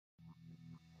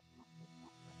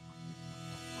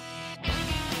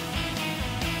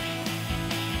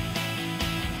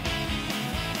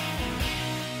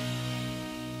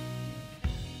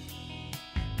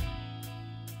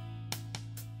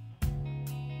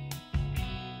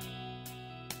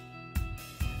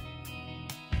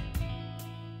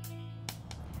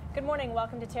Good morning,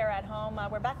 welcome to Terra at Home.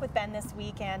 We're back with Ben this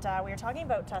week, and we are talking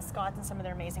about Scotts and some of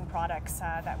their amazing products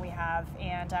that we have,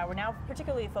 and we're now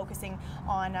particularly focusing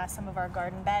on some of our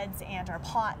garden beds and our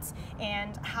pots,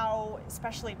 and how,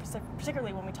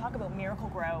 particularly when we talk about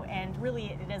MiracleGro, and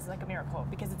really it is like a miracle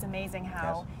because it's amazing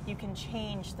how you can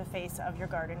change the face of your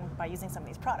garden by using some of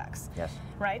these products. Yes.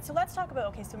 Right, so let's talk about,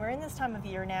 okay, so we're in this time of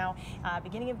year now,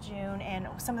 beginning of June, and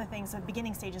some of the things, the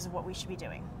beginning stages of what we should be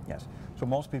doing. Yes, so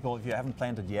most people, if you haven't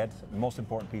planted yet, the most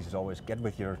important piece is always get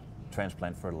with your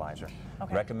transplant fertilizer.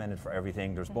 Okay. Recommended for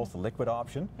everything. There's both the liquid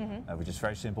option, which is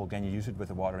very simple. Again, you use it with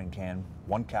a watering can,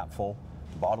 one cap full.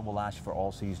 The bottle will last you for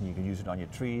all season. You can use it on your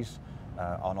trees,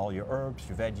 on all your herbs,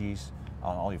 your veggies,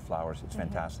 on all your flowers. It's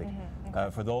fantastic. Okay.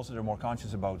 For those that are more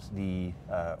conscious about the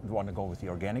want to go with the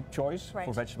organic choice,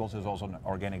 for vegetables there's also an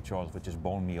organic choice, which is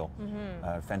bone meal.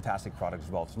 Fantastic product as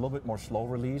well. It's a little bit more slow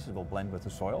release. It will blend with the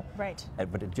soil. Right.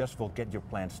 But it just will get your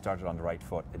plants started on the right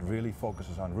foot. It really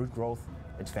focuses on root growth.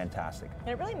 It's fantastic. And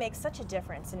it really makes such a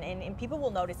difference, and people will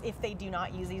notice if they do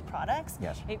not use these products.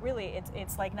 Yes. It really,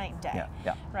 it's like night and day.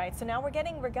 Yeah. Right. So now we're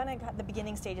gonna got the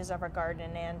beginning stages of our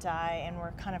garden, and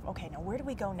we're kind of, okay, now where do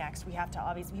we go next? We have to,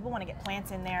 obviously, people want to get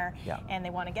plants in there, and they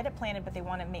want to get it planted, but they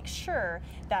want to make sure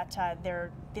that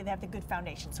they have the good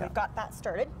foundation. So we've got that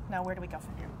started. Now where do we go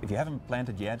from here? If you haven't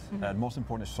planted yet, the most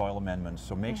important is soil amendments.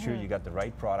 So make sure you got the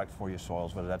right product for your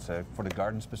soils, whether that's for the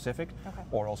garden specific,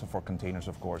 or also for containers,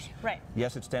 of course. Right.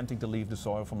 Yes, it's tempting to leave the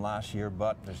soil from last year,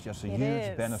 but there's just a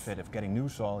huge benefit of getting new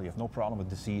soil. You have no problem with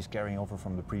disease carrying over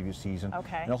from the previous season.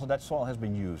 Okay. And also that soil has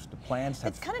been used. The plants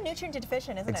have... It's kind of nutrient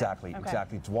deficient, isn't it? Exactly.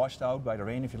 It's washed out by the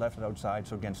rain if you left it outside.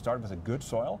 So again, start with a good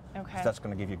soil. Okay. That's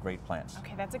going to give you great plants.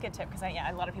 Okay, that's a good tip, because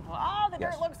a lot of people, oh, the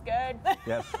dirt looks good.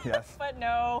 Yes. But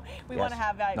no, we want to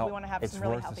have that. We want to have some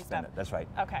really healthy stuff. That's right.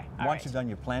 Okay. Once you've done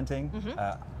your planting,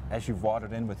 as you've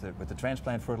watered in with the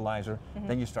transplant fertilizer,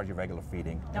 then you start your regular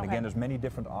feeding. And again, there's many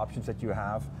different options that you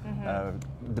have.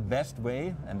 The best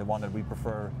way, and the one that we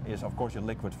prefer, is of course your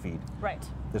liquid feed. Right.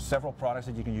 There's several products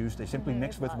that you can use. They simply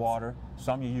mix with water.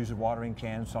 Some you use a watering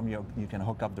can. Some you can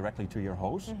hook up directly to your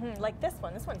hose. Like this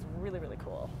one. This one's really, really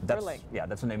cool. Yeah,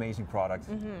 that's an amazing product.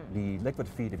 The liquid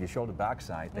feed, if you show the back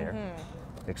side there,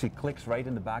 it actually clicks right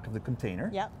in the back of the container.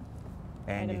 Yep.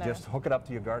 And you just hook it up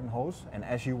to your garden hose, and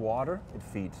as you water, it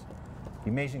feeds. The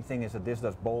amazing thing is that this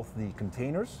does both the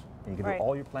containers, and you can do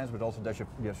all your plants, but also does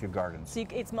your gardens. So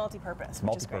it's multi-purpose.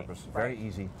 Multi-purpose, very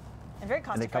easy. And very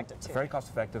cost-effective too. Very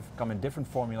cost-effective. Come in different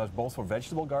formulas, both for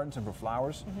vegetable gardens and for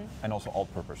flowers, and also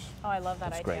all-purpose. Oh, I love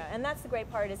that idea. Great. And that's the great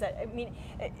part, is that, I mean,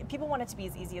 people want it to be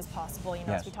as easy as possible. You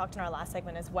know, as we talked in our last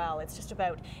segment as well, it's just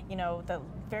about, you know, the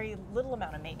very little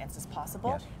amount of maintenance as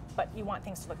possible. But you want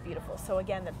things to look beautiful. So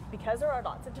again, because there are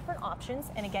lots of different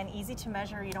options, and again, easy to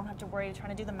measure, you don't have to worry trying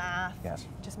to do the math.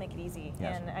 Just make it easy.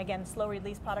 And again, slow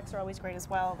release products are always great as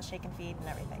well, the shake and feed and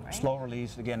everything, right? Slow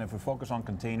release, again, if we focus on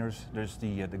containers, there's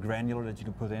the granular that you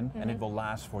can put in, and it will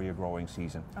last for your growing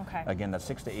season. Okay. Again, that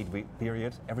 6 to 8 week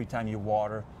period, every time you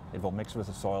water, it will mix with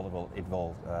the soil, it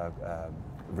will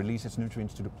release its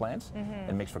nutrients to the plants,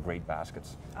 and makes for great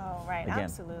baskets. Oh, right. Again,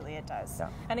 absolutely, it does. Yeah.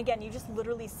 And again, you just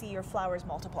literally see your flowers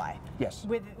multiply. Yes.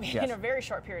 In a very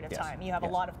short period of time. You have a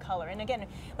lot of color. And again,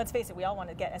 let's face it, we all want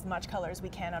to get as much color as we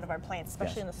can out of our plants,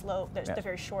 especially in the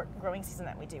very short growing season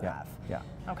that we do have.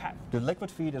 Okay. The liquid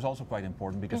feed is also quite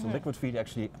important, because the liquid feed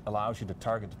actually allows you to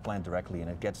target the plant directly, and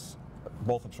it gets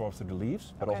both absorbed through the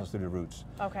leaves, but also through the roots.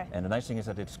 Okay. And the nice thing is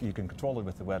that you can control it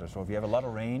with the weather. So if you have a lot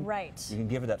of rain, you can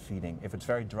give it that feeding. If it's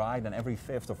very dry, then every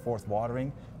 5th or 4th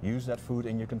watering, use that food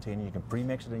in your container. You can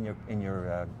pre-mix it in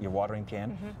your watering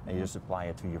can, and you just apply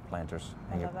it to your planters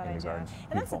and your gardens.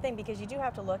 And that's the thing, because you do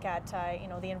have to look at you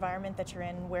know, the environment that you're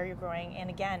in, where you're growing, and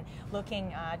again,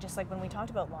 looking just like when we talked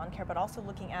about lawn care, but also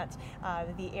looking at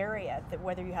the area,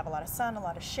 whether you have a lot of sun, a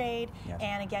lot of shade,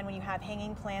 and again, when you have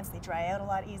hanging plants, they dry out a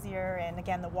lot easier. And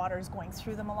again, the water is going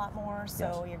through them a lot more,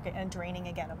 so you're getting a draining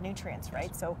again of nutrients,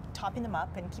 right? So topping them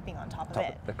up and keeping on top of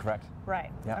it. Correct. Right.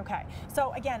 Okay.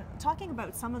 So again, talking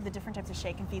about some of the different types of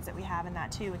shake and feeds that we have in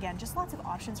that too. Again, just lots of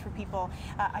options for people.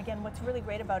 Again, what's really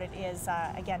great about it is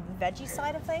again, the veggie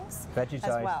side of things. Veggie as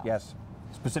side, well. yes,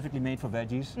 specifically made for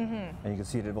veggies, and you can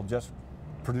see that it will just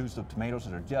produce the tomatoes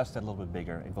that are just a little bit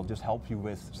bigger. It will just help you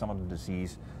with some of the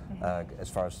disease. as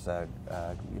far as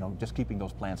you know, just keeping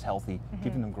those plants healthy,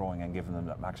 keeping them growing, and giving them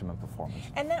that maximum performance.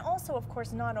 And then also, of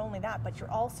course, not only that, but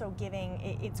you're also giving,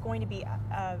 it's going to be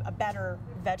a better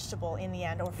vegetable in the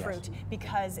end, or fruit,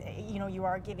 because you know, you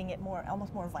are giving it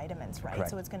almost more vitamins, right?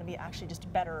 Correct. So it's going to be actually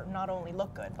just better, not only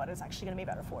look good, but it's actually going to be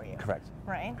better for you. Correct.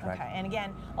 Right. Correct. Okay. And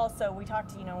again, also we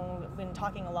talked, you know, we've been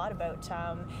talking a lot about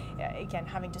again,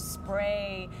 having to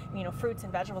spray, you know, fruits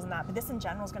and vegetables and that, but this in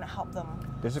general is going to help them.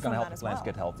 This is going to help the plants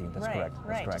get healthy. That's correct. That's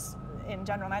correct. Just in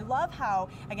general. And I love how,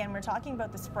 again, we're talking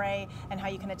about the spray and how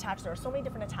you can attach. There are so many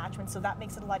different attachments, so that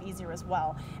makes it a lot easier as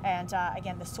well. And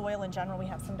again, the soil in general, we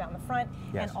have some down the front,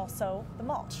 and also the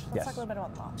mulch. Let's talk a little bit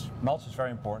about the mulch. Mulch is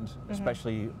very important,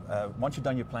 especially once you've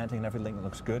done your planting and everything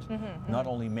looks good. Not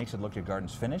only makes it look your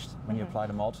garden's finished when you apply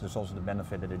the mulch, there's also the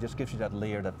benefit that it just gives you that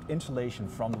layer, that insulation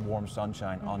from the warm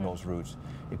sunshine on those roots.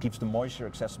 It keeps the moisture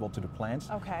accessible to the plants.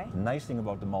 Okay. The nice thing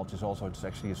about the mulch is also it's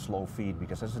actually a slow feed,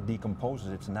 because as it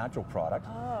decomposes, it's a natural product.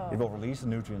 It will release the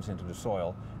nutrients into the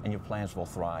soil, and your plants will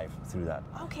thrive through that.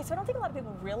 Okay, so I don't think a lot of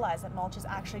people realize that mulch is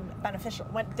actually beneficial.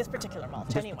 This particular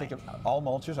mulch, anyway. All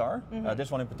mulches are.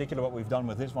 This one in particular, what we've done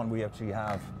with this one, we actually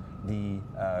have the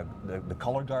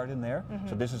color guard in there.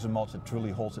 So this is a mulch that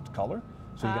truly holds its color.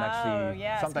 So you can actually,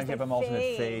 sometimes you have a mulch and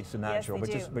it fades to natural,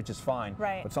 which is fine.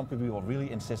 Right. But some people are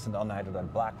really insistent on either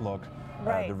that black look,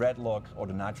 the red look, or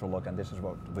the natural look, and this is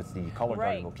what, with the color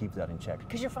guard, will keep that in check.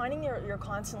 Because you're finding you're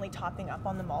constantly topping up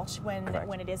on the mulch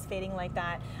when it is fading like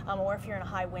that, or if you're in a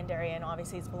high wind area and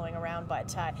obviously it's blowing around,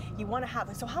 but you want to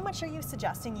have, so how much are you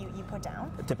suggesting you put down?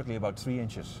 Typically about 3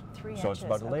 inches. 3 inches. So it's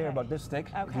about a layer about this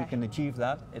thick. If you can achieve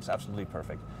that, it's absolutely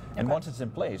perfect. And once it's in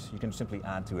place, you can simply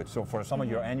add to it. So for some of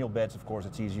your annual beds, of course,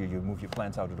 it's easier. You move your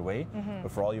plants out of the way.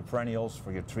 But for all your perennials,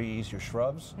 for your trees, your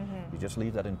shrubs, you just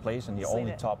leave that in place, and you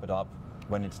only top it up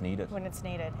when it's needed. When it's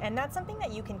needed. And that's something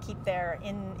that you can keep there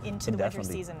into the winter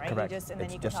season, right? Correct. And then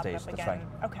you can top it up again.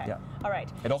 Right. Okay. Yeah. All right.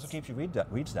 It also keeps your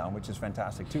weeds down, which is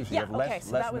fantastic too. So you have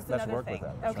less work with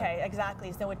that. Okay,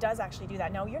 exactly. So it does actually do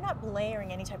that. Now, you're not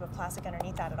layering any type of plastic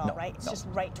underneath that at all, right? It's just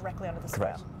right directly under the soil.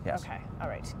 Correct. Yes. Okay. All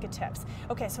right. Good tips.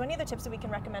 Okay, so any other tips that we can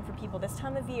recommend for people this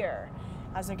time of year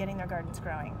as they're getting their gardens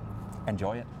growing?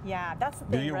 Enjoy it. Yeah, that's the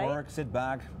thing, do your work, sit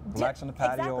back, relax on the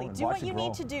patio, and do what you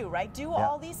need to do, right? Do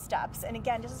all these steps. And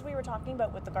again, just as we were talking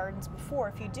about with the gardens before,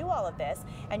 if you do all of this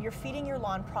and you're feeding your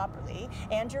lawn properly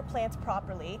and your plants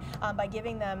properly by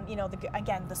giving them, you know,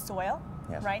 the soil,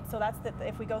 right? So that's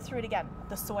if we go through it again,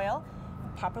 the soil,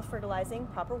 proper fertilizing,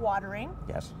 proper watering.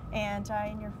 Yes. And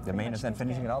you're the maintenance, and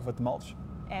finishing it off with mulch.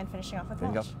 And finishing off with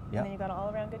mulch. And then you've got an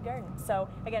all-around good garden. So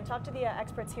again, talk to the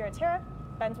experts here at TERRA.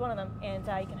 Ben's one of them, and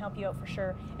he can help you out for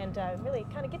sure, and really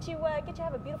kind of get you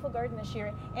have a beautiful garden this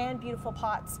year, and beautiful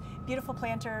pots, beautiful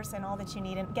planters, and all that you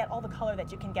need, and get all the color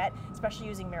that you can get, especially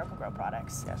using MiracleGro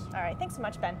products. Yes. All right, thanks so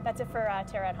much, Ben. That's it for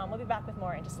TERRA at Home. We'll be back with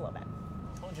more in just a little bit.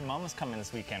 I told your mom was coming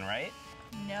this weekend, right?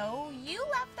 No, you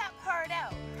left that part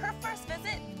out. Her first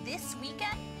visit this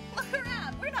weekend? Look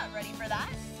around, we're not ready for that.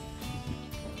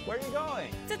 Where are you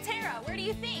going? To TERRA, where do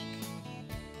you think?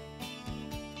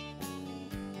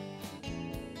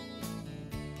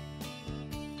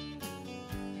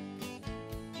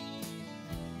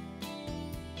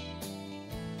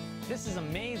 This is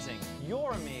amazing.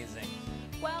 You're amazing.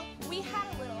 Well, we had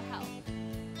a little help.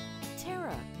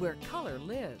 TERRA, where color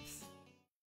lives.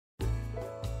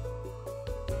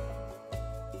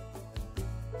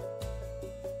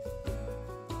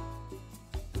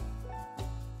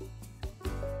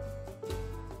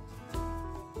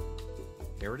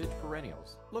 Heritage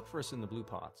perennials. Look for us in the blue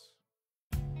pots.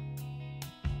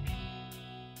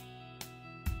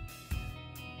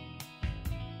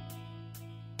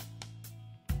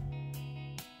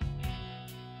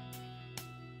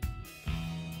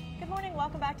 Good morning,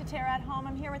 welcome back to TERRA at Home.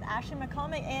 I'm here with Ashley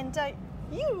McCalmont, and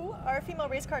you are a female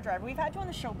race car driver. We've had you on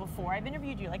the show before. I've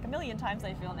interviewed you like a million times,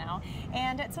 I feel now,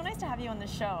 and it's so nice to have you on the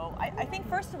show. I think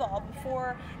first of all,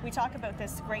 before we talk about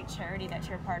this great charity that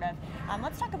you're part of,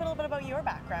 let's talk a little bit about your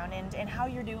background and how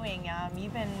you're doing.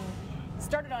 You've been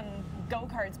started on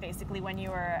go-karts basically when you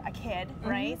were a kid,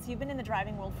 right? So you've been in the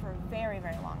driving world for a very,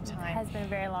 very long time. It has been a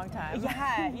very long time.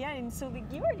 Yeah, and so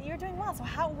you're doing well. So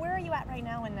where are you at right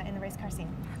now in the race car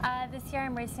scene? This year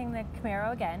I'm racing the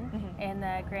Camaro again in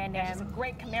the Grand Am. It's a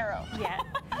great Camaro. Yeah,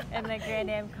 in the Grand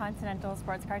Am Continental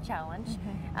Sports Car Challenge.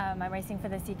 I'm racing for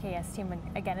the CKS team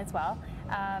again as well.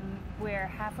 We're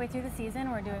halfway through the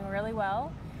season. We're doing really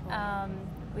well.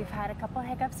 We've had a couple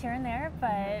hiccups here and there,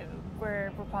 but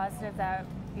we're positive that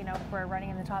we're running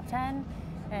in the top 10,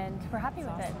 and we're happy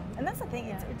with it. And that's the thing,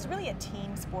 it's really a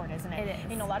team sport, isn't it? It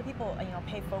is. You know, a lot of people,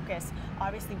 pay focus.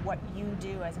 Obviously, what you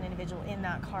do as an individual in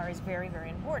that car is very, very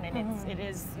important, and it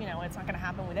is, it's not going to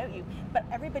happen without you. But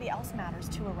everybody else matters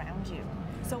too around you.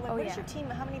 So, what is your team?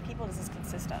 How many people does this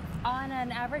consist of? On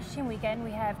an average team weekend,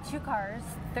 we have 2 cars,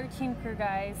 13 crew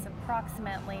guys,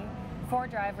 approximately 4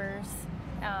 drivers.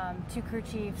 2 crew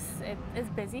chiefs. It is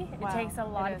busy. Wow, it takes a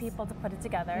lot of people to put it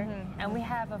together, and we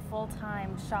have a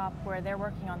full-time shop where they're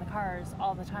working on the cars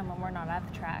all the time when we're not at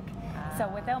the track. So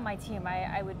without my team,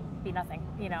 I would be nothing.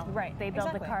 Right. They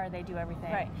build the car, they do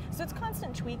everything. Right. So it's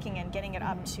constant tweaking and getting it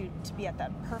up to be at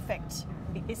that perfect,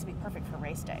 basically perfect for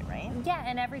race day, right? Yeah,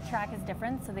 and every track is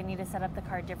different, so they need to set up the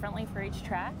car differently for each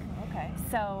track. Okay.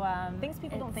 So things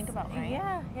people don't think about, right?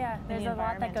 Yeah. There's a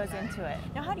lot that goes into it.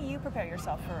 Now, how do you prepare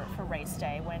yourself for race day?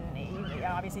 When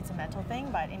obviously it's a mental thing,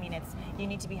 but I mean you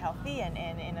need to be healthy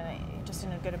and just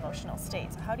in a good emotional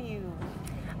state. So how do you?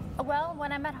 Well,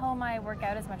 when I'm at home, I work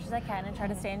out as much as I can and try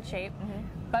to stay in shape.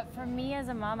 But for me as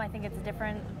a mom, I think it's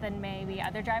different than maybe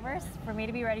other drivers. For me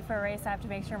to be ready for a race, I have to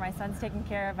make sure my son's taken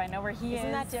care of. I know where he is.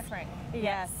 Isn't that different?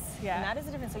 Yes. Yeah. And that is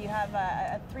a difference. So you have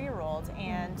a 3-year-old,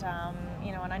 and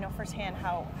and I know firsthand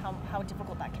how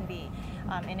difficult that can be.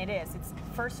 And it is. It's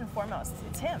first and foremost,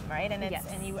 it's him, right? And it's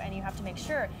and you have to make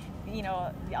sure.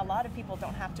 A lot of people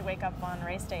don't have to wake up on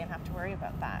race day and have to worry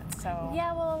about that. So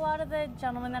yeah, well, a lot of the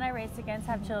gentlemen that I race against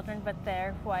have children, but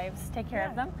their wives take care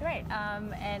of them. Right.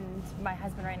 And my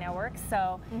husband right now works,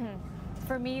 so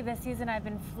for me this season I've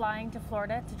been flying to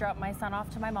Florida to drop my son off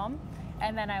to my mom,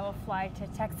 and then I will fly to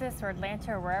Texas or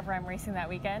Atlanta or wherever I'm racing that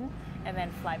weekend, and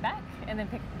then fly back and then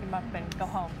pick him up and go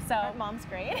home. So mom's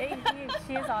great.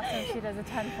 She is awesome. She does a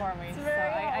ton for me. So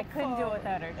I couldn't do it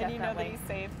without her. Definitely. And you know that he's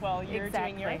safe while you're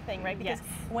doing your thing, right? Because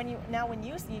when you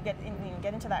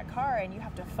get into that car and you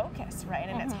have to focus, right?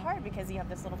 And it's hard because you have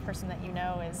this little person that you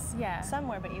know is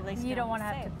somewhere, but you don't want to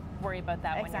have to worry about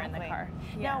that when you're in the car.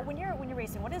 Now, when you're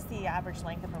racing, what is the average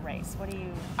length of a race? What do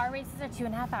you? Our races are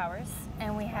 2.5 hours,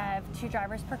 and we have 2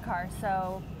 drivers per car.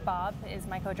 So Bob is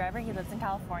my co-driver. He lives in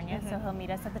California, so he'll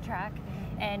meet us at the track,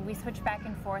 and we switch back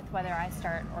and forth whether I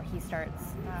start or he starts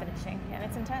finishing. And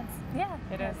it's intense. Yeah,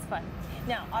 it is fun.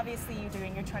 Now, obviously,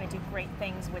 you're trying to do great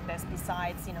things with this.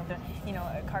 Besides,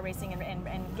 car racing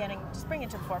and just bring it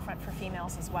to the forefront for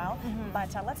females as well.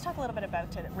 But let's talk a little bit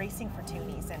about racing for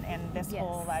toonies and this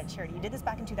whole charity. You did this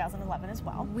back in 2011 as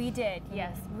well. We did,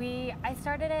 yes. I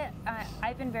started it.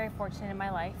 I've been very fortunate in my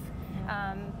life,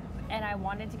 and I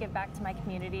wanted to give back to my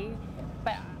community,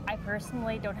 but I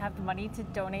personally don't have the money to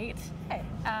donate.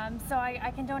 So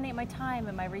I can donate my time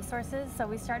and my resources. So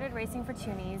we started Racing for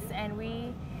Toonies,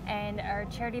 and our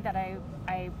charity that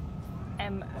I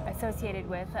am associated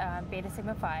with, Beta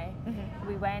Sigma Phi,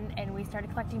 we went and we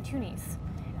started collecting toonies.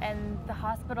 And the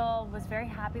hospital was very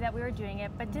happy that we were doing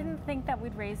it, but didn't think that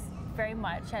we'd raise very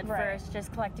much at first,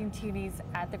 just collecting toonies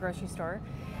at the grocery store.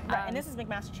 Right, and this is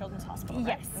McMaster Children's Hospital,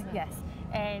 right? Yes.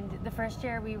 And the first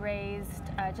year we raised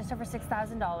just over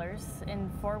 $6,000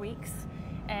 in 4 weeks,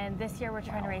 and this year we're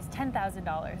trying to raise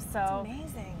 $10,000. So that's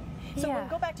amazing. So we'll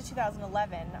go back to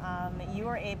 2011. You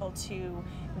were able to,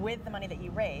 with the money that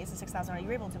you raised, the $6,000, you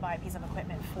were able to buy a piece of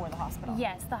equipment for the hospital.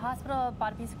 Yes, the hospital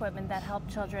bought a piece of equipment that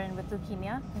helped children with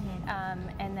leukemia.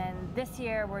 And then this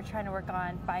year we're trying to work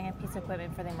on buying a piece of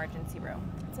equipment for the emergency room.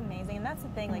 It's amazing, and that's the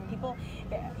thing. Like people,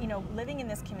 living in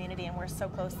this community, and we're so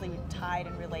closely tied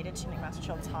and related to McMaster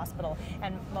Children's Hospital,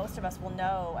 and most of us will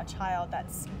know a child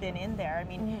that's been in there. I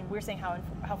mean, we're saying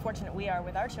how fortunate we are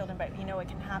with our children, but it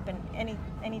can happen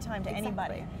anytime to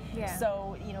anybody. Yeah.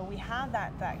 So we have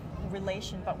that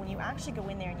relation, but when you actually go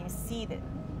in there and you see that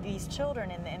these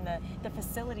children in the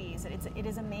facilities, it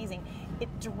is amazing. It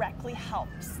directly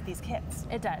helps these kids.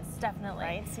 It does, definitely.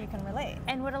 Right, so you can relate.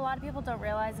 And what a lot of people don't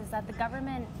realize is that the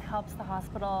government helps the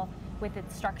hospital with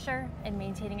its structure and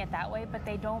maintaining it that way, but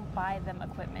they don't buy them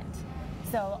equipment.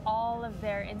 So all of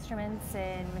their instruments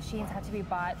and machines have to be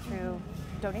bought through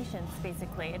donations,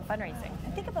 basically, and fundraising.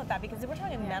 And think about that, because we're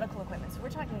talking medical equipment, so we're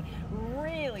talking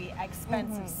really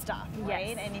expensive stuff,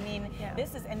 right? And I mean,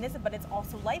 but it's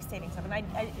also life-saving stuff. And I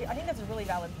think that's a really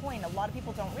valid point. A lot of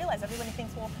people don't realize. Everybody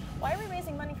thinks, well, why are we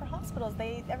raising money for hospitals?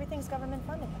 Everything's government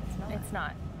funded, but it's not. It's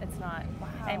not. It's not. Wow.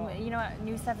 And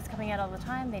new stuff is coming out all the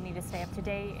time. They need to stay up to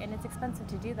date, and it's expensive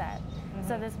to do that.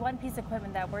 So this one piece of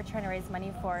equipment that we're trying to raise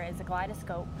money for is a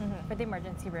kaleidoscope for the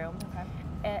emergency room.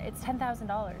 It's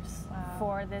 $10,000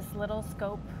 for this little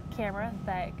scope camera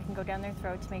that can go down their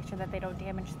throat to make sure that they don't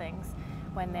damage things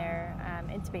when they're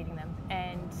intubating them.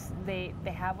 And they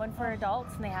have one for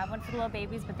adults and they have one for little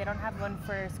babies, but they don't have one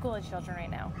for school-age children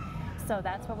right now. So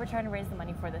that's what we're trying to raise the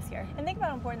money for this year. And think about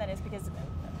how important that is, because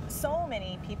so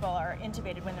many people are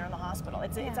intubated when they're in the hospital.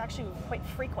 It's actually quite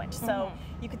frequent. So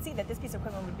you could see that this piece of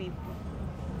equipment would be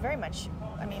very much,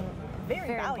 I mean, very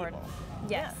valuable. Important.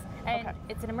 Yes. Yeah. And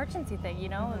it's an emergency thing, you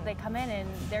know? They come in and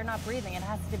they're not breathing. It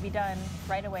has to be done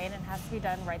right away, and it has to be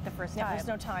done right the first time. There's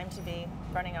no time to be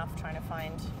running off trying to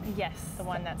find the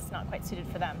one that's not quite suited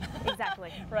for them.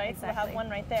 Exactly. Right? Exactly. So we'll have one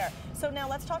right there. So now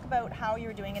let's talk about how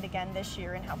you're doing it again this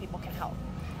year and how people can help.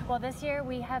 Well, this year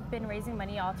we have been raising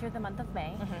money all through the month of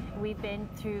May. We've been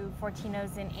through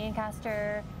Fortino's in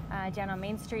Ancaster, down on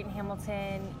Main Street in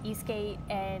Hamilton, Eastgate,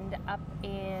 and up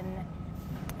in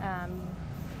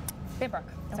Binbrook.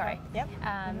 Sorry. Yep.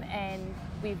 And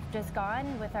we've just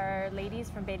gone with our ladies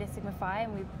from Beta Sigma Phi,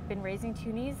 and we've been raising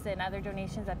toonies and other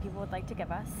donations that people would like to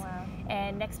give us. Wow.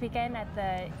 And next weekend at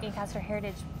the Ancaster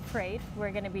Heritage Parade,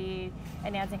 we're going to be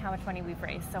announcing how much money we've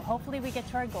raised. So hopefully we get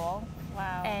to our goal.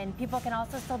 Wow. And people can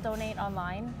also still donate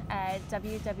online at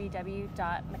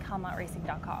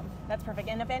www.mccalmontracing.com. That's perfect.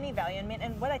 And of any value,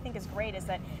 and what I think is great is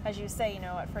that, as you say, you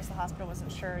know, at first the hospital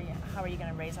wasn't sure how are you going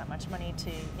to raise that much money to,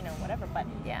 you know, whatever, but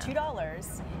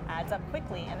 $2 adds up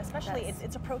quickly, and especially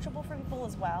it's approachable for people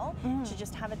as well to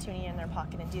just have a toonie in their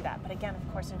pocket and do that. But again, of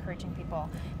course, encouraging people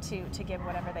to give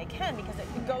whatever they can, because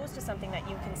it goes to something that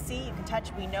you can see, you can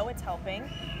touch, we know it's helping,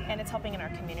 and it's helping in our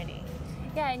community.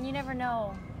 Yeah, and you never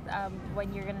know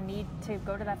when you're going to need to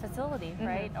go to that facility,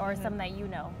 right? Or some that you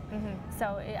know.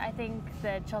 So I think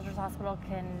the Children's Hospital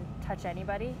can touch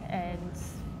anybody, and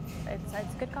it's a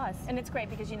good cause. And it's great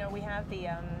because, you know, we have the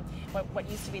what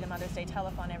used to be the Mother's Day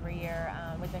telethon every year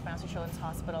with McMaster Children's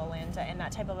Hospital, and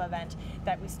that type of event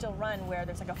that we still run, where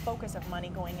there's like a focus of money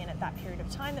going in at that period of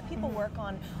time that people work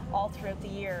on all throughout the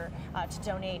year to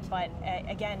donate. But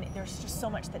again, there's just so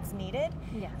much that's needed.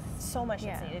 Yes. So much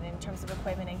that's needed in terms of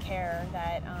equipment and care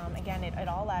that, again, it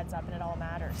all adds up and it all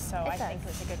matters. So I think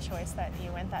it's a good choice that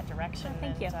you went that direction.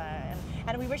 Thank you.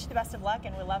 And we wish you the best of luck,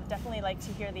 and we definitely like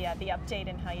to hear the update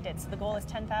and how you did. So the goal is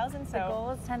 10,000. So the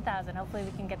goal is 10,000. Hopefully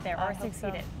we can get there or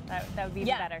succeed it. That would be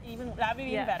even better. That would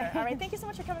be even better. All right. Thank you so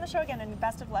much for coming on the show again, and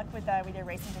best of luck with your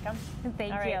racing to come.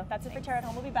 Thank you. you. That's it for TERRA at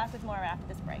Home. We'll be back with more after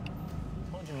this break.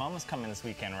 Told your mom was coming this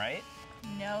weekend, right?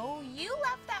 No, you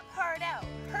left that part out.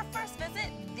 Her first visit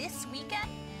this weekend?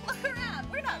 Look around,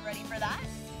 we're not ready for that.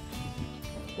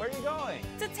 Where are you going?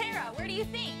 To TERRA, where do you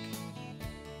think?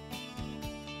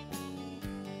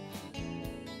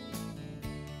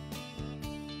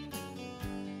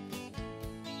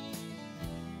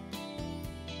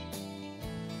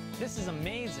 This is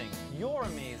amazing. You're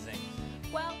amazing.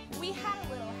 Well, we had a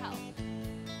little help.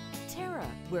 TERRA,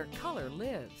 where color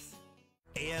lives.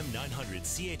 AM 900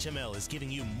 CHML is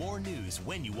giving you more news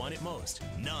when you want it most.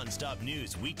 Non-stop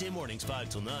news weekday mornings 5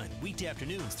 till 9, weekday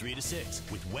afternoons 3 to 6,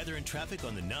 with weather and traffic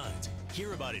on the 9s.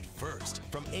 Hear about it first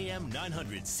from AM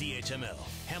 900 CHML,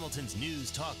 Hamilton's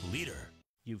news talk leader.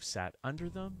 You've sat under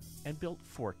them and built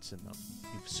forts in them.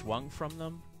 You've swung from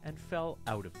them and fell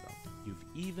out of them. You've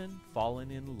even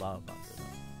fallen in love under them.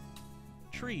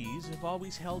 Trees have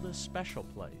always held a special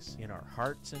place in our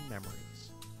hearts and memories.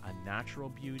 A natural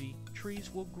beauty,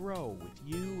 trees will grow with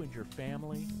you and your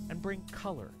family and bring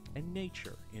color and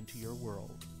nature into your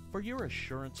world. For your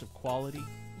assurance of quality,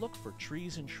 look for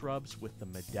trees and shrubs with the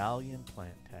Medallion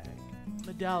plant tag.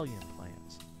 Medallion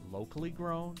plants, locally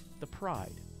grown, the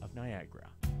pride of Niagara.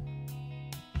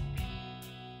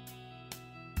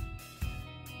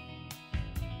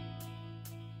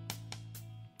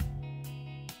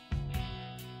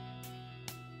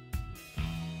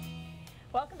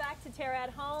 Welcome back to TERRA at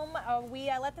Home.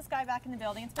 We let this guy back in the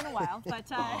building. It's been a while, but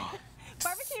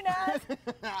BBQ Naz,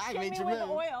 hit me with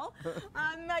oil.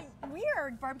 We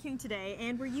are barbecuing today,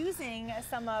 and we're using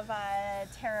some of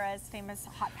TERRA's famous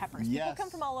hot peppers. Yes. People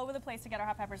come from all over the place to get our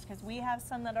hot peppers because we have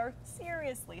some that are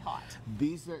seriously hot.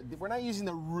 We're not using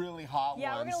the really hot ones.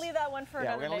 Yeah, we're going to leave that one for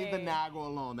another day. Yeah, we're going to leave the Nago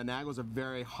alone. The Nagos are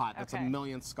very hot. That's a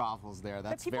million scoffles there.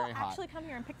 That's very hot. But people actually come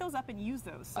here and pick those up and use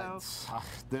those. So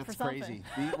that's crazy.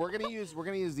 We're going to use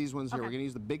these ones here. We're going to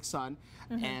use the Big Sun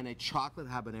and a chocolate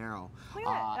habanero. Look at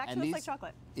that. It actually looks like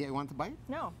chocolate. Yeah, you want to bite?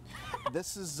 No.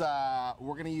 This is,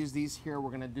 we're going to use these here. We're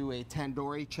going to do a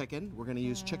tandoori chicken. We're going to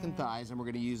use chicken thighs, and we're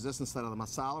going to use this instead of the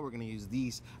masala. We're going to use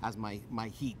these as my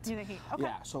heat. Do the heat. Okay.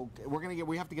 Yeah, so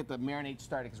we have to get the marinade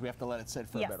started because we have to let it sit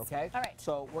for a bit, okay? All right.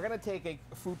 So we're going to take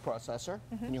a food processor.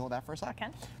 Can you hold that for a sec? I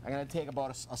can. I'm going to take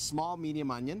about a small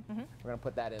medium onion. We're going to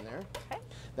put that in there. Okay.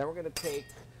 Then we're going to take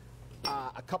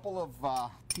a couple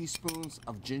of teaspoons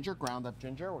of ginger, ground up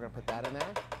ginger. We're going to put that in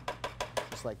there,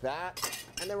 just like that.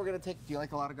 And then we're going to take, do you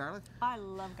like a lot of garlic? I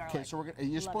love garlic. Okay, so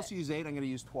you're supposed to use 8, I'm going to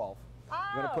use 12.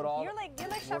 Oh, you're like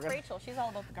Chef Rachel. She's all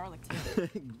about the garlic too.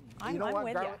 You know what?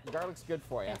 With Garlic's good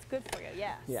for you. It's good for you,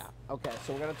 yes. Yeah. Okay,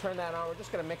 so we're going to turn that on. We're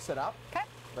just going to mix it up. Okay.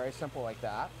 Very simple like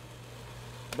that.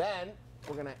 Then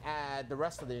we're going to add the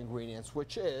rest of the ingredients,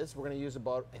 which is we're going to use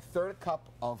about a third cup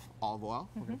of olive oil.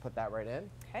 We're going to put that right in.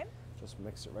 Okay. Just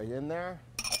mix it right in there.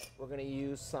 We're going to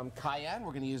use some cayenne.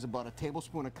 We're going to use about a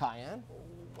tablespoon of cayenne.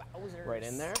 Wowzers. Right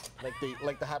in there.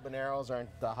 Like the habaneros aren't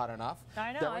hot enough.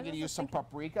 I know. Then we're going to use some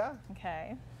paprika.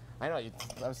 Okay. I know,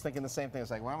 I was thinking the same thing.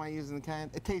 It's like, why am I using the cayenne?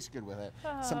 It tastes good with it.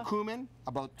 Some cumin,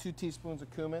 about 2 teaspoons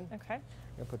of cumin. Okay.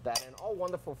 We're going to put that in. All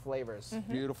wonderful flavors,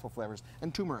 beautiful flavors.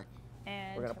 And turmeric.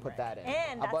 And we're going to put that in.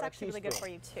 And that's about actually really good for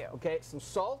you too. Okay, some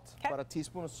salt, about a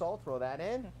teaspoon of salt, throw that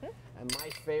in. And my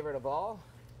favorite of all,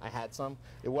 I had some.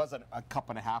 It wasn't a cup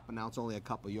and a half, but now it's only a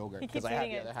cup of yogurt. He keeps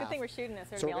eating it. It's a good thing we're shooting this.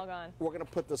 It'll be all gone. We're going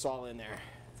to put this all in there.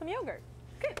 Some yogurt.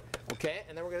 Good. Okay,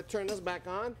 and then we're going to turn this back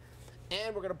on.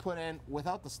 And we're going to put in,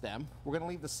 without the stem, we're going to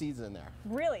leave the seeds in there.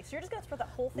 Really? So you're just going to throw the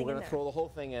whole thing in there? We're going to throw the whole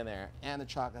thing in there. And the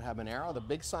chocolate habanero, the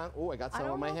big sign. Oh, I got some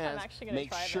on my hands. I'm actually going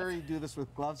to Make sure you do this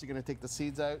with gloves. You're going to take the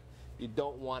seeds out. You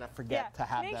don't want to forget to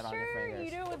have that on your fingers.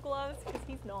 Make sure you do it with gloves because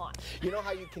he's not. You know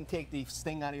how you can take the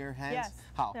sting out of your hands? Yes.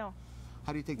 How? No.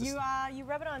 How do you take the You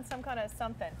rub it on some kind of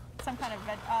something. Some kind of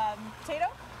potato?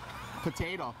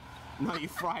 Potato. No, you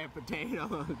fry a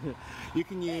potato. You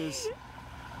can use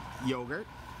yogurt.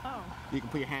 Oh. You can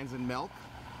put your hands in milk.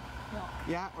 Milk.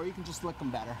 Yeah, or you can just lick them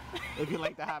better if you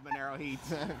like the habanero heat.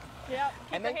 Yep.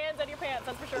 Keep your hands out of your pants,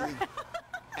 that's for sure.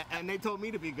 And they told me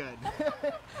to be good.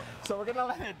 So we're gonna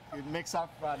let it mix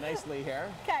up nicely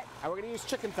here. Okay. And we're gonna use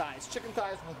chicken thighs. Chicken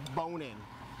thighs with bone in.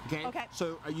 Okay. Okay.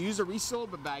 So you use a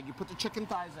resealable bag. You put the chicken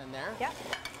thighs in there. Yep.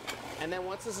 And then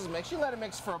once this is mixed, you let it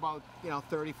mix for about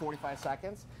 30, 45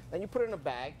 seconds. Then you put it in a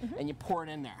bag and you pour it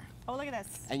in there. Oh, look at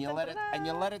this. And you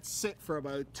let it sit for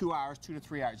about 2 hours, 2 to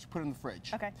 3 hours. You put it in the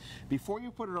fridge. Okay. Before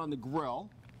you put it on the grill,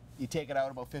 you take it out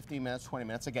about 15 minutes, 20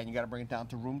 minutes. Again, you got to bring it down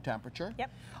to room temperature.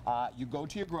 Yep. You go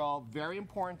to your grill. Very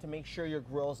important to make sure your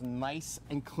grill's nice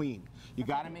and clean. You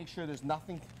got to make sure there's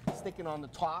nothing sticking on the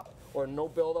top or no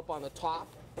buildup on the top.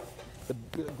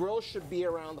 The grill should be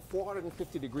around the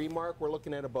 450-degree mark. We're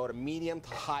looking at about a medium to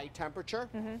high temperature.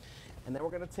 And then we're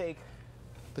going to take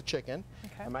the chicken.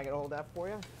 Okay. Am I going to hold that for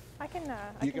you? I can.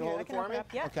 You can hold it for me?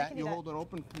 Yeah, okay. You hold it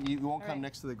open. You won't come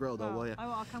next to the grill, though, will you?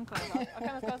 I'll come close. I'll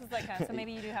come as close as I can. So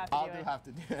maybe you do have to do it. I'll have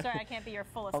to do it. Sorry, I can't be your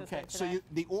full assistant Okay. today. So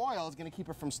the oil is going to keep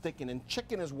it from sticking, and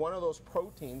chicken is one of those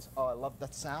proteins. Oh, I love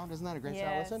that sound. Isn't that a great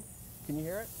sound? Listen. Can you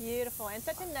hear it? Beautiful. And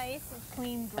such a nice,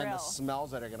 clean grill. And the smells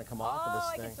that are going to come off of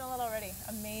this thing. I can smell it already.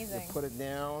 Amazing. You put it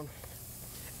down.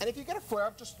 And if you get a flare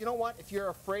up, just, you know what, if you're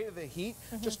afraid of the heat,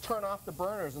 just turn off the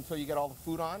burners until you get all the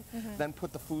food on, then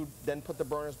put the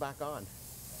burners back on.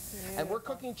 Beautiful. And we're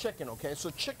cooking chicken, okay? So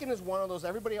chicken is one of those,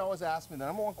 everybody always asks me, the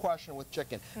number one question with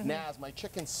chicken, Naz, my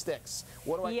chicken sticks.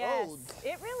 What do I, yes,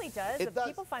 it really does. It does.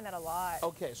 People find that a lot.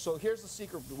 Okay, so here's the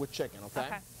secret with chicken, okay?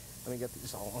 Let me get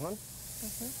these all on.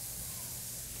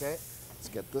 Okay, let's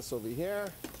get this over here.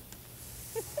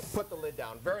 Put the lid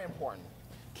down, very important.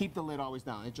 Keep the lid always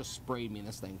down. It just sprayed me,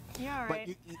 this thing. Yeah, all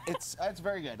right. But it's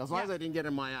very good, as long as I didn't get it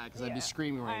in my eye, because I'd be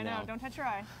screaming right now. I know, don't touch your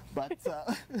eye. But,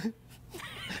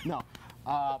 no.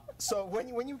 So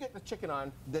when you get the chicken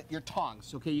on, your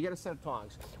tongs, okay, you get a set of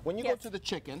tongs. When you go to the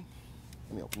chicken,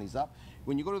 let me open these up.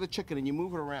 When you go to the chicken and you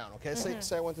move it around, okay,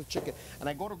 say I went to the chicken, and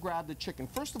I go to grab the chicken,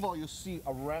 first of all, you'll see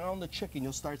around the chicken,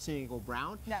 you'll start seeing it go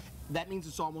brown. Yep. That means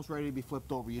it's almost ready to be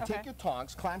flipped over. You take your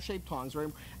tongs, clam-shaped tongs,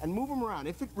 and move them around.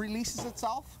 If it releases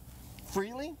itself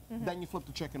freely, then you flip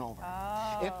the chicken over.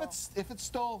 Oh. If it's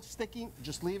still sticking,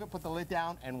 just leave it, put the lid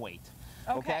down, and wait.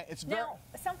 Okay. It's very. Now,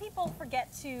 some people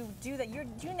forget to do that. You're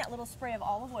doing that little spray of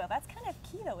olive oil. That's kind of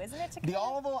key, though, isn't it? The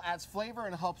olive oil adds flavor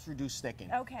and helps reduce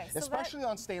sticking. Okay. So especially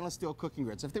on stainless steel cooking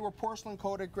grids. If they were porcelain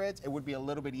coated grids, it would be a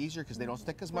little bit easier because they don't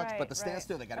stick as much. But the stainless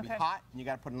steel, they got to be hot, and you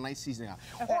got to put a nice seasoning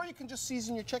on. Or you can just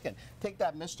season your chicken. Take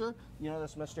that mister. You know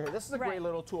this mister here. This is a great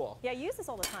little tool. Yeah, you use this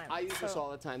all the time. I use this all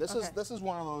the time. This is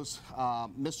one of those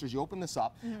misters. You open this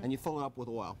up and you fill it up with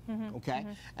oil. Okay.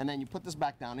 And then you put this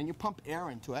back down and you pump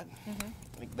air into it,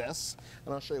 like this.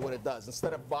 And I'll show you what it does.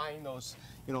 Instead of buying those,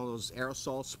 those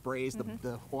aerosol sprays,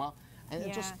 the oil, and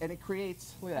it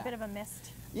creates a bit of a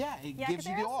mist. Yeah, it gives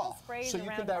you the oil, so you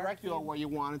can direct the oil where you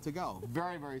want it to go.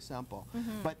 Very, very simple.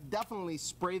 But definitely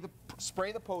spray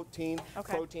the protein.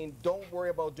 Don't worry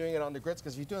about doing it on the grits,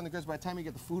 because if you do it on the grits, by the time you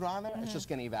get the food on there, it's just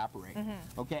going to evaporate.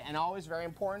 Okay, and always very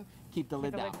important, keep the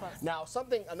lid down. Now,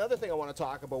 another thing I want to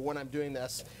talk about when I'm doing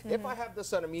this, if I have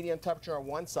this at a medium temperature on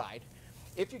one side,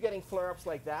 if you're getting flare-ups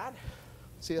like that,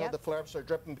 see how the flare-ups are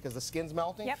dripping because the skin's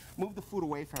melting? Move the food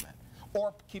away from it.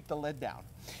 or keep the lid down.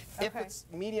 Okay. If it's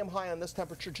medium-high on this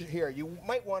temperature here, you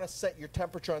might want to set your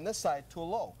temperature on this side to a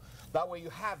low. That way you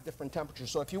have different temperatures.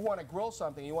 So if you want to grill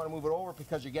something, you want to move it over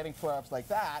because you're getting flare-ups like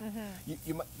that,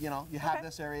 you have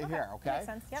this area here, okay? Makes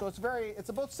sense, yep. So it's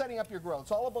about setting up your grill.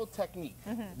 It's all about technique.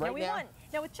 Right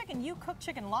now with chicken, you cook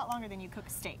chicken a lot longer than you cook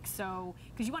steak, so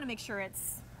because you want to make sure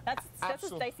it's that's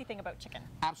the dicey thing about chicken.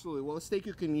 Absolutely. Well, a steak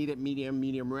you can eat at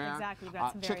medium rare. Exactly.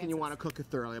 That's some chicken you want to cook it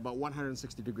thoroughly, about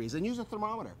 160 degrees, and use a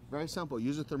thermometer. Very simple.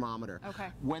 Use a thermometer. Okay.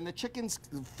 When the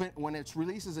when it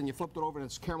releases and you flip it over and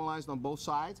it's caramelized on both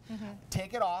sides,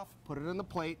 take it off, put it in the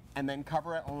plate, and then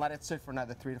cover it and let it sit for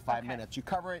another 3 to 5 minutes. You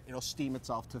cover it, it'll steam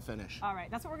itself to finish. All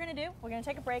right. That's what we're gonna do. We're gonna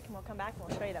take a break and we'll come back and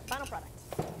we'll show you the final product.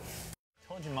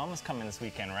 Told you Mom was coming this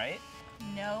weekend, right?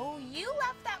 No, you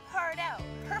left that part out.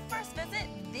 Her first visit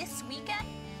this weekend?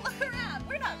 Look around,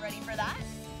 we're not ready for that.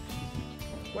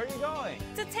 Where are you going?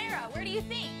 To Terra, where do you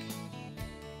think?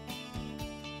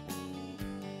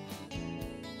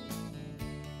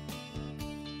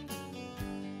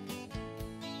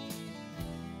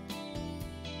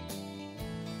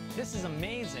 This is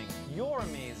amazing. You're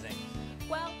amazing.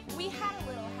 Well, we had a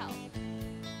little help.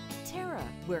 TERRA,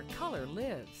 where color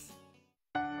lives.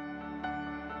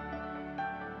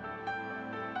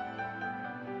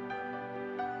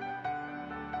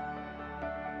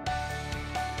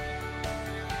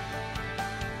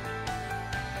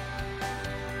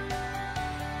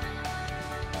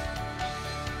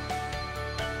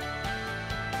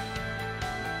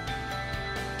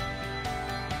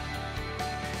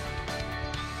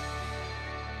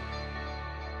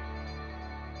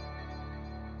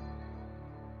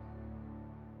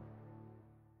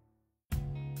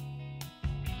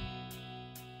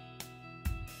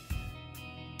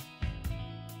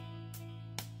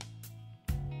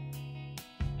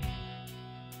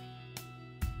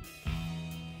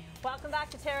 Welcome back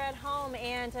to TERRA at Home,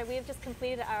 and we have just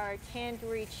completed our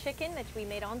tandoori chicken that we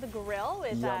made on the grill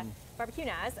with BBQ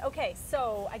Naz. Okay,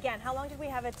 so again, how long did we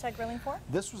have it grilling for?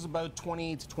 This was about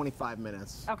 20 to 25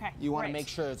 minutes. Okay, you want to make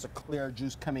sure it's a clear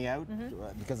juice coming out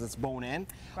because it's bone in,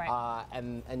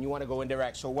 and you want to go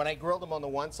indirect. So when I grilled them on the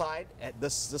one side,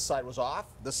 this side was off,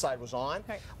 this side was on.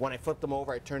 Right. When I flipped them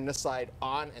over, I turned this side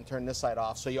on and turned this side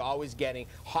off. So you're always getting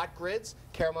hot grids,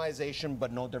 caramelization,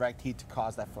 but no direct heat to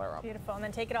cause that flare up. Beautiful, and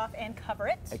then take it off and cover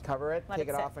it. I cover it, take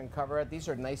it off and cover it. These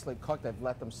are nicely cooked. I've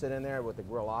let them sit in there with the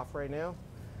grill off right now.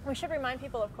 We should remind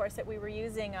people, of course, that we were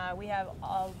using, we have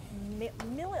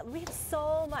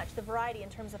so much, the variety in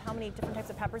terms of how many different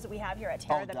types of peppers that we have here at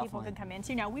TERRA that people can come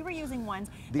into. Now, we were using ones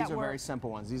These are very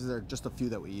simple ones. These are just a few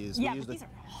that we use. Yeah, but these are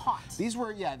hot. These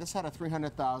were, this had a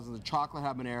 300,000, the chocolate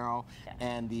habanero,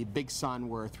 and the Big Sun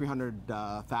were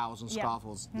 300,000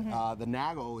 scoffles. The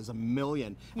Nago is 1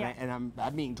 million, and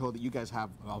I'm being told that you guys have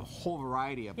a whole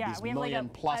variety of these million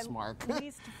plus mark. At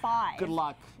least 5. Good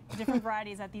luck. Different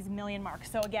varieties at these million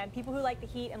marks. So again, people who like the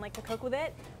heat and like to cook with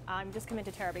it, just come into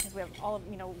TERRA because we have all of,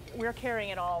 we're carrying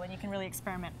it all and you can really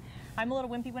experiment. I'm a little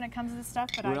wimpy when it comes to this stuff,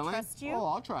 but really? I trust you. Oh,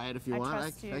 I'll try it if you want.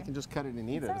 I can just cut it and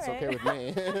eat it. It's okay with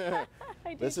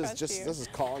me. This is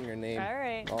calling your name. All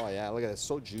right. Oh yeah, look at it. It's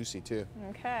so juicy too.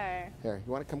 Okay. Here,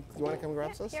 you want to come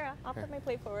grab this? Here, I'll put my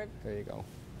plate forward. There you go.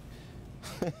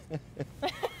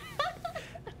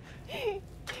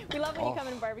 We love when you come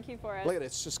in and barbecue for us. Look at it,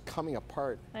 it's just coming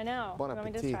apart. I know. Bon Want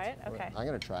me to appetit. try it? Okay. I'm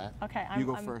going to try it. Okay. You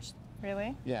go first.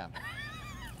 Really? Yeah.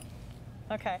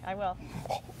 Okay, I will.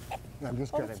 I'm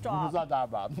just kidding. Stop. It's not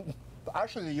that bad.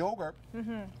 Actually, the yogurt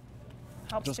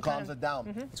just calms it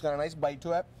down. It's got a nice bite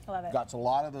to it. I love it. Got a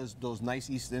lot of those nice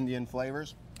East Indian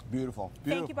flavors. Beautiful.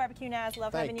 Thank you, BBQ Naz.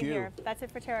 Love having you here. That's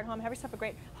it for TERRA at Home. Have yourself a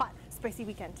great, hot, spicy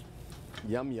weekend.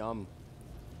 Yum, yum.